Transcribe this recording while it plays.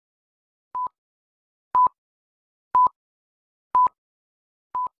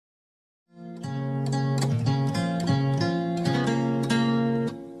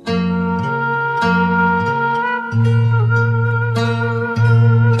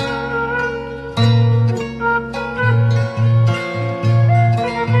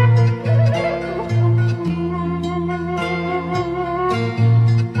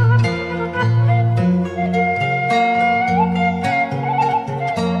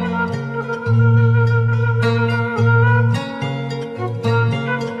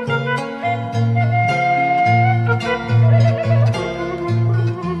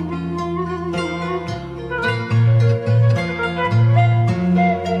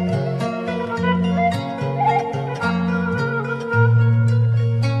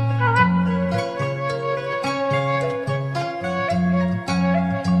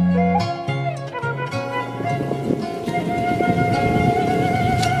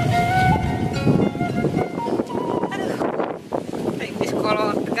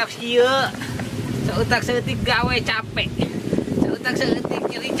kos kieu. Seutak seutik gawe capek. Seutak seutik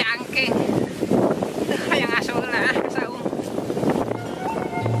nyeri cangkeng. Hayang asolna saung.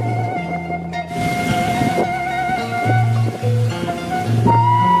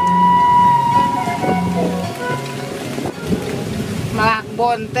 Malak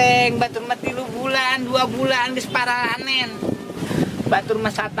bonteng batur mah 3 bulan 2 bulan geus paranen. Batur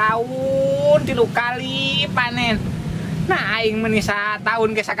mah satahun 3 kali panen. Nah aing meni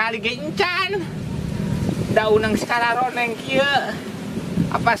satahun ge sakali ge encan. Daunang skala roneng kieu.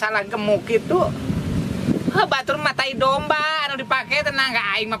 Apa salah gemuk itu? Batur mah tai domba anu dipake tenang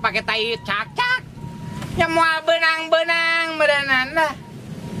ka aing mah pake tai cak-cak. Nya moal benang-benang berenana.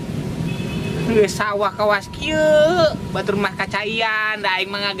 Geus sawah kawas kieu. Batur mah kacaian, da aing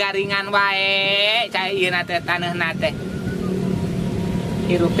mah ngagaringan wae. Cai ieu na teh taneuhna teh.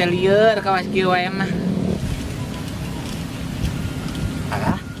 Hirup teh lieur kawas kieu wae mah.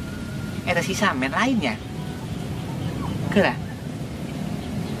 Alah. Eta si samen lainnya. Keula.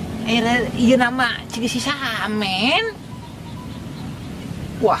 Iya nama ciri si samen.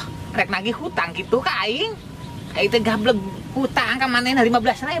 Wah, rek nagih hutang gitu ka aing. Aing teh gableg hutang ka manehna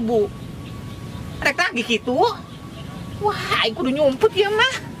 15.000. Rek nagih kitu. Wah, aing kudu nyumput ya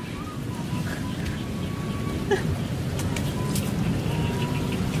mah.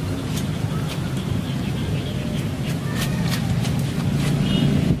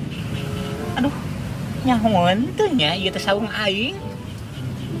 Aduh, nyahoan tuh nya ieu teh saung aing.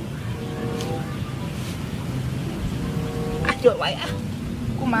 Jod wae ah.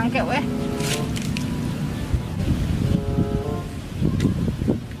 Ku mangke we.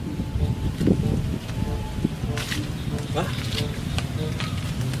 Wah.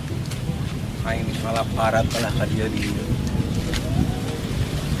 Aing ngalaparat kalah ka dia di.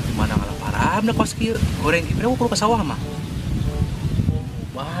 Mana ngalaparat na kos kieu. Goreng kieu perlu ka sawah mah.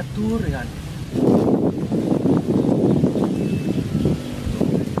 Batur ya.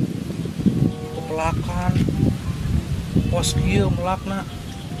 Kepelakan. Kos kieu melakna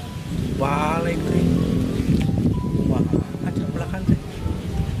balik teh. Wah, aja belakang teh.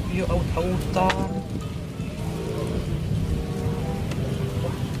 Ieu aut-autan.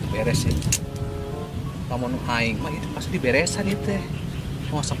 Wah, beres sih. Lamun aing mah itu pasti diberesan ieu teh.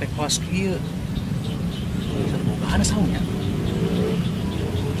 Mau sampai kos kieu. Bogaan saungnya.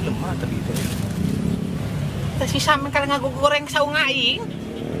 Lemah tadi itu. Teh si samen kada ngagoreng saung aing.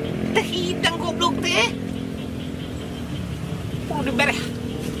 Teh hidang goblok teh. Dibereh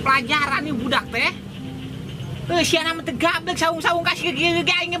pelajaran nih budak teh. Sia nama teh gablek saung-saung kasih ke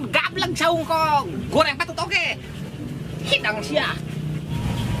aing gablek saung kok goreng patut oge. Hidang sia.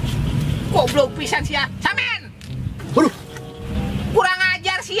 Goblok pisan sia. Samen. Aduh. Kurang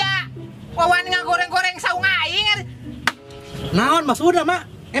ajar sia. Wawan ngagoreng-goreng saung aing. Naon maksudna, Mak?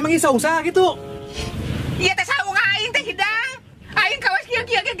 Emang ieu saung saha gitu? Iya teh saung aing teh hidang. Aing kawas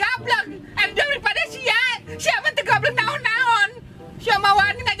kieu-kieu ge gablek. Anu daripada sia. Sia mah teh gablek naon-naon. Sia mah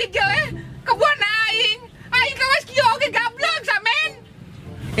wani ngajejel kebun aing. Aing kawas kieu oge gablek samen.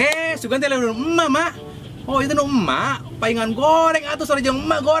 Sugan teh lamun emak, Mak. Oh, itu nu emak, paingan goreng atuh sore jeung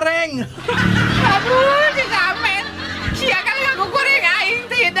emak goreng. Aduh, si samen. Sia kan ngaku goreng aing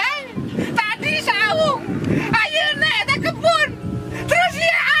teh hidang. Tadi saung. Ayeuna eta kebun. Terus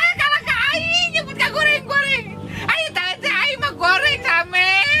sia aing kalah ka aing nyebut ka goreng-goreng. Aing teh aing mah goreng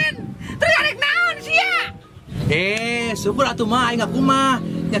samen. Terus arek naon sia? Syukur atuh mah aing aku mah.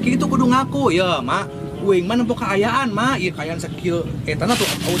 Ya kitu kudu ngaku ya, Mak. Uing mah nempo kaayaan, Mak. Ieu kaayaan sakieu eta tuh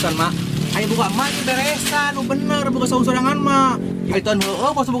ausan, Mak. Aing buka mah itu beresan, nu bener buka saung sorangan mah. Aitan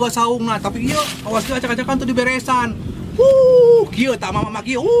heueuh pas buka saungna, tapi ieu awas ieu acak-acakan tuh diberesan. Kieu tah mama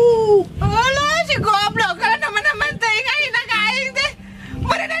kieu. Alah si goblok kalau nama-nama teh aing ka aing teh.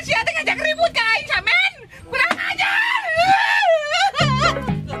 Beneran sia teh ngajak ribut ka aing samen. Kurang ajar.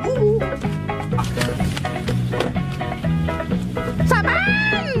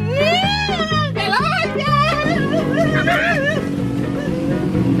 Saman. Kelonya.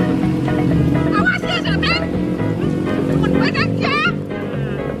 Awas ya samen. Mun benak ya.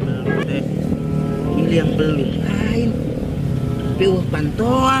 Ini yang belum lain. Piuh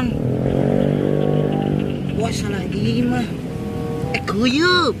panton. Puasa lagi mah.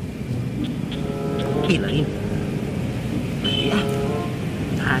 Kuyup. Lain. Ya.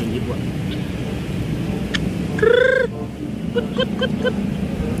 Ayo buat. Kut.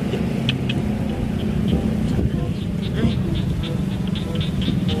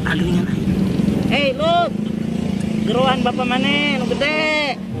 Aduhnya naik. Hei, Lut. Gerohan bapak mana? Nu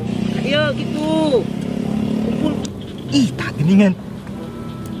gede. Ayo gitu. Kumpul. Ih, tak geningan.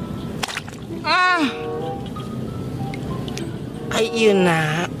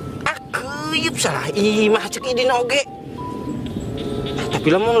 Ayeuna deuyeup salah imah cek idin oge. Tapi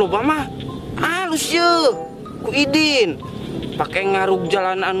lamun loba mah halus ye ku idin. Pakai ngarug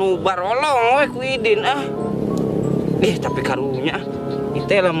jalan anu barolong we ku idin ah. Tapi karunya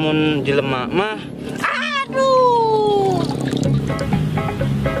itu lamun jelema mah aduh.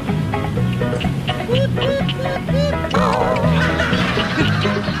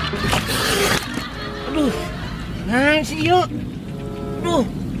 Aduh, nah sih yuk. Duh,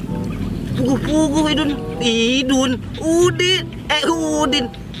 puguh-puguh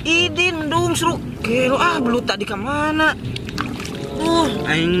Idin dong seruk. Kelo belut tadi ke mana?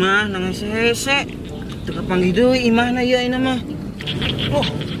 Aing mah nangis hese. Teka panggil deui imahna ya ini mah.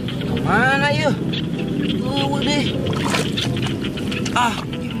 Kemana ya? Deh.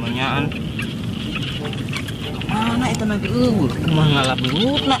 Gimanyaan. Kemana itu nanti kumah ngalap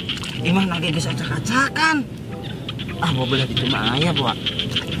belut nak. Imah nage geus acak-acakan. Mau belah di rumah ayah buat.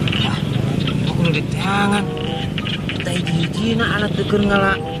 Aku nu diteangan. Kita hiji-hijina anak deukeun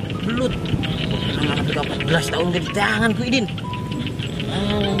ngala belut. Anak 14 tahun gede diteangan ku Idin.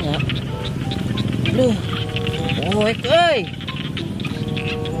 Ya. Duh. Oek euy.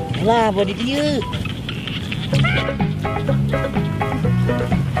 Lah bodi dieu.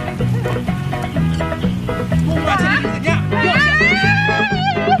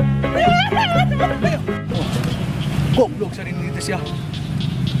 Goblok sari ini tes ya.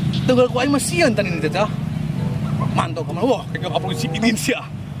 Tenggal ku aing masieun tadi ini tes ya. Mantap kamu. Wah, kayak apa si Idin sih ya.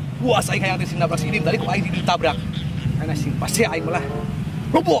 Wah, saya kayak tes nabrak si Idin tadi ku aing ditabrak. Karena sing pasti aing malah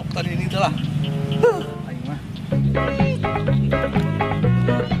robok tadi ini lah. Aing mah.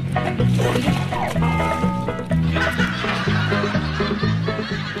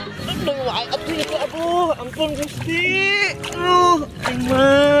 Aduh, ampun Gusti. Aing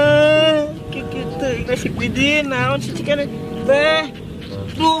mah. Kita ikhlas Idin, naon sih cikana teh.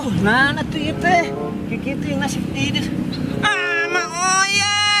 Nana tuh ieu teh. Kita nasib Idin. Mah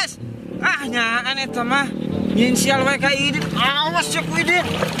OYES. Nyaan eta mah. Nyin sial wae ka Idin. Awas cek Idin.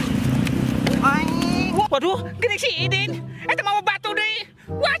 Waduh, gede si Idin. Eta mau batu deui.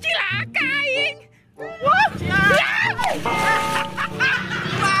 Wah, cilaka aing. Wah,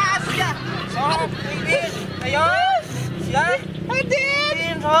 Mas ya. Sok Idin. Ayo. Siap.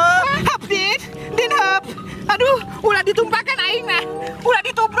 Idin. Hap, Din hap. Aduh, ulah ditumpahkan aing nah. Ulah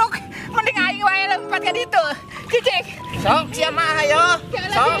ditubruk. Mending aing wae lompat ka ditu. Cicing. Sok siap mah ayo.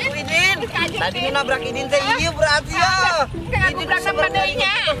 Sok Idin. Tadi nu nabrak Idin teh ieu berarti ya. Idin nabrak deui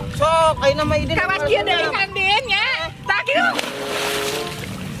nya. Sok ayeuna mah Idin. Kawas kieu deui kan Din nya. Tak kieu.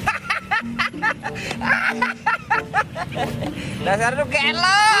 Dasar nu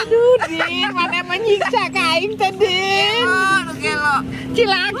gelo. Aduh, Din, mana menyiksa ka aing teh, Din. Nu gelo.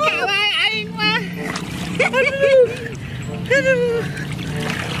 Cilaka wae aing mah. Aduh.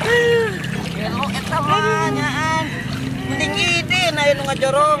 Gelo eta mah nyaan. Mending Idin aya nu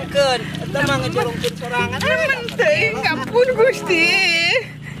ngajorongkeun. Eta mah ngajorongkeun sorangan. Aman teh, ampun Gusti.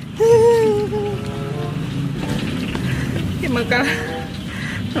 Ya maka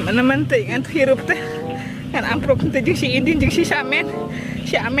teman-teman teh ingat hirup teh kan amprok teh jeung si Idin jeung si Samen.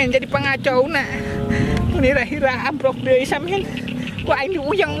 Si Amen jadi pengacauna. Mun ira-ira amprok deui Samen. Ku aing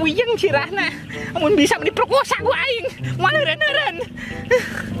diuyang-uyang sirahna. Amun bisa diperkosa ku aing. Moal eureun-eureun.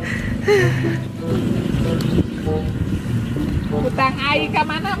 Utang aing ka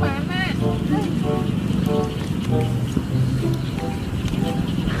mana-mana.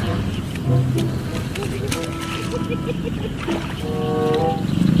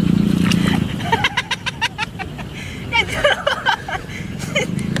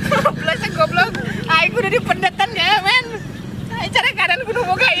 Goblok, aing udah dipendetan ya men. Cara keadaan kudu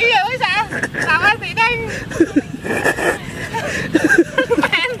boga iya wes sama tidak.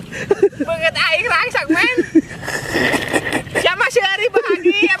 Men, banget aing rangsak men. Siapa masih hari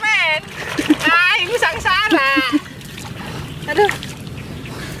bahagia men. Aing sangsara. Aduh.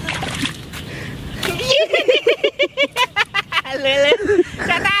 Leles,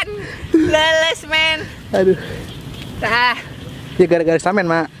 setan, leles men. Aduh. Tah. Ya gara-gara Samen,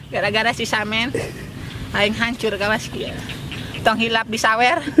 Mak. Gara-gara si Samen aing hancur kawas kieu. Tong hilap di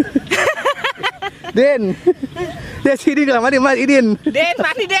sawer. Den. Ya si Idin lama di Mas Idin. Den,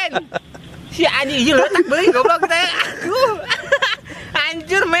 mati Den. Si Adi ieu letak beuing goblok teh. Aduh.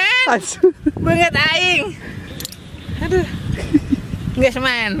 Hancur men. Banget aing. Aduh. Geus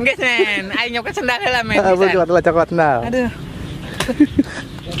men. Aing nyokot sendal heula men. Coklat sendal. Aduh.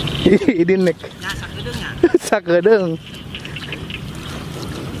 Idin nek. Nah, sakedeung nya. Sakedeung.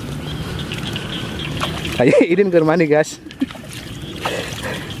 Ayo Idin ke mandi guys.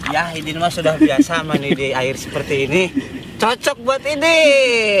 Ya Idin mah sudah biasa mandi di air seperti ini. Cocok buat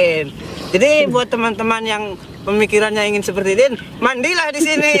Idin. Jadi buat teman-teman yang pemikirannya ingin seperti Idin, mandilah di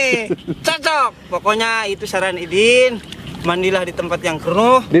sini. Cocok. Pokoknya itu saran Idin. Mandilah di tempat yang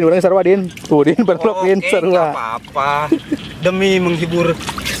keruh. Din, orangnya sarua, Din. Tuh, Din, berlok, Din, Oke, sarua. nggak apa-apa. Demi menghibur.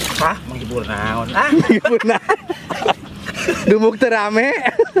 Menghibur naon? Menghibur naon? Dumuk terame.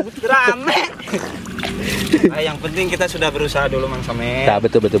 Rame. Yang penting kita sudah berusaha dulu, Mang Samet. Nah,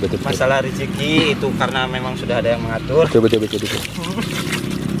 betul. Masalah rezeki itu karena memang sudah ada yang mengatur. Betul.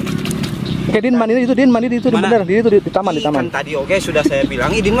 Oke, Din, mandi di itu, Din, bener. Di itu, di taman. Kan tadi sudah saya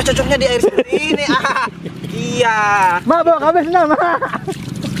bilang, Idin mah cocoknya di air seperti ini. Iya. Ma, bawa kabel sendal, Ma.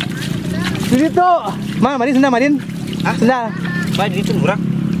 Di situ. Ma, mandi sendal, Madin. Sendal. Pak, di situ murah.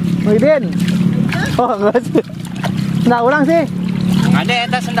 Idin. Oh, enggak sih. Sendal ulang sih. Nggak ada,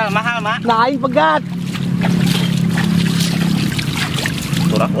 eta sendal mahal, Mak. Nah, aing pegat.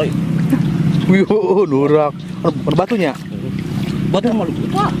 Turak, oi. Wih, nurak. Ada batunya. Batu malu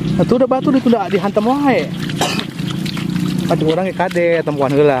buta. Itu udah batu itu udah dihantam wae. Pati orang ke kade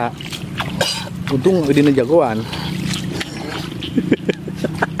temuan heula. Untung Idin jagoan.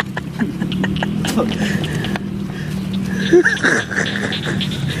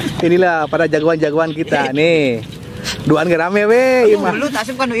 Inilah para jagoan-jagoan kita nih. Duaan ge rame we. Lu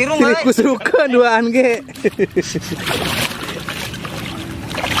tasip kan irung we. Kusurukeun duaan ge.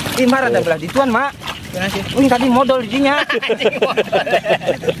 Imar ada belah dituan, Mak. Wih, tadi modal dinya.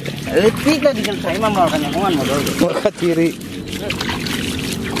 Letih tadi yang saya mah melakukan nyamungan modal. Murka ciri.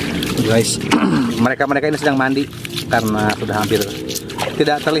 Guys, mereka ini sedang mandi karena sudah hampir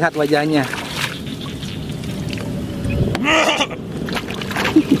tidak terlihat wajahnya.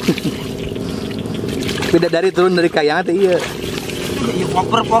 Bidadari turun dari kayang teh iya. Ieu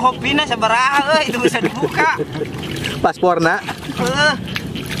koper poho pina sabaraha euy, itu bisa dibuka. Pasporna.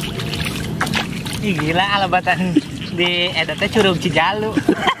 Ih, gila alabatan di eta teh Curug Cijalu.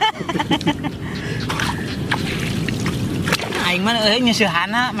 Aing mah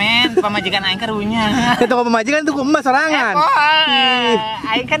nyeusehanna men, pamajikan aing karunya. Eta kok pamajikan tuh emas sorangan.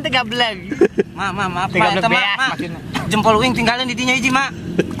 Aing kan teh gableng. Maaf, Pak, eta Mak. Jempol wing tinggalin di dinya hiji, Mak.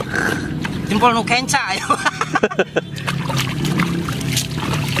 Jempol nu kenca ayo.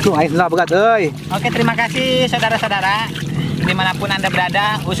 Tuh aing senang begat euy. Oke, terima kasih saudara-saudara dimanapun Anda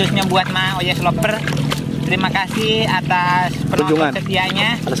berada, khususnya buat OYES Lover. Terima kasih atas penonton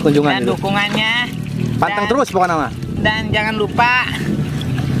setianya, atas kunjungan dan itu. Dukungannya. Pantang terus pokoknya mah. Dan jangan lupa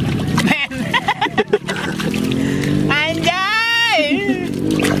men. Anjay.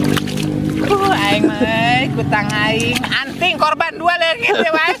 Aing mah kutang aing anting korban dua lagi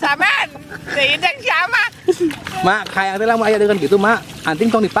teh wae saman. Tidak sama. Mak, kayak teh lamun aya dengan gitu, Mak. Anting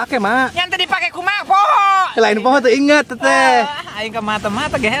tong dipake, Mak. Yang tadi pakai kumaha poho. Lain poho teh inget teh. Aing ke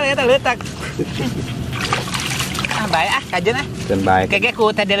mata-mata gehel eta leutak. Baik kajen Dan baik. Kege ku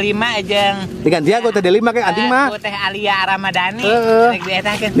teh 5 aja. Digantian ku teh 5 kayak anting mah. Ku teh Alia Ramadhani. Rek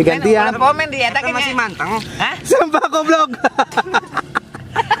dietakeun. Digantian. Komen dietakeun Masih manteng. Hah? Sampah goblok.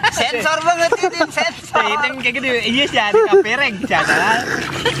 Sensor banget Idin, sensor. Idin kayak gitu. Iya sih ada kapereng cadal.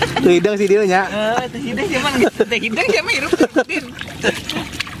 Tuh hidang sih dia nya. Tuh hidang sih mah gitu. Teh hidang sih mah hirup Idin.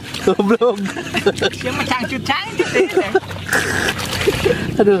 Goblok. Dia mah cangcut-cangcut teh.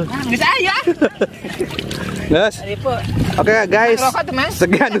 Aduh. Geus aya. Guys. Oke guys.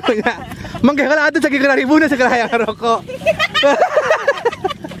 Sekian dulunya. Mangke kalau atuh cagi kena ribunya segala yang rokok.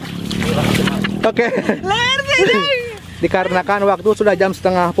 Oke. Dikarenakan waktu sudah jam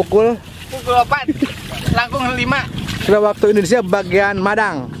setengah pukul 4 langkung 5. Sudah waktu Indonesia bagian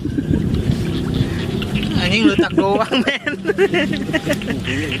Madang. Anjing letak doang men.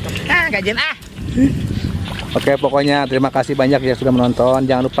 Gajen Oke, pokoknya terima kasih banyak yang sudah menonton.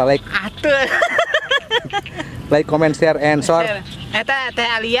 Jangan lupa like. Like, comment, share, and share. Eta teh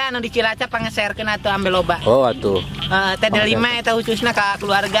Alia anu di Cilacap pangeserkeun atuh ambe loba. Oh, atuh. Teh 5 eta khususna ka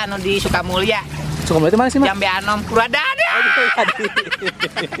keluarga anu di Sukamulya. Sukamulya itu mana sih, Mak? Jambe Anom, Purwadadi.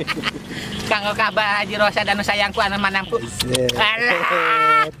 Kanggo kabar Haji Rosa dan sayangku anu manamku.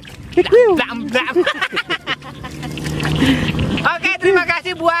 Alah. Blam. Oke, terima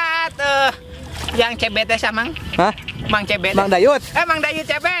kasih buat yang CBT samang. Hah? Mang CBT. Mang Dayut. Mang Dayut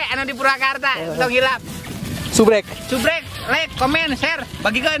CB anu di Purwakarta. Tong hilap. Subrek, like, komen, share,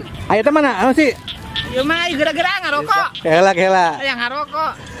 bagikan. Ayo teman, anu sih? Ya mah gara-gara ngarokok. Kela. Yang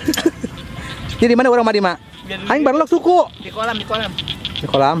ngarokok. Jadi mana orang Madima? Aing baru suku. Di kolam. Di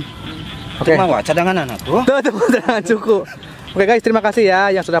kolam. Oke. Mau cadangan anak tuh. Tuh, cadangan suku. Oke guys, terima kasih ya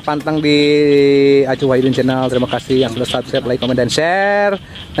yang sudah pantang di acuwahyudin channel. Terima kasih yang sudah subscribe, like, comment, dan share.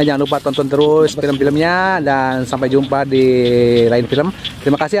 Dan jangan lupa tonton terus film-filmnya. Dan sampai jumpa di lain film.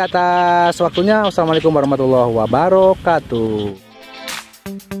 Terima kasih atas waktunya. Wassalamualaikum warahmatullahi wabarakatuh.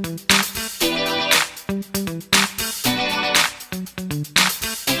 Bye.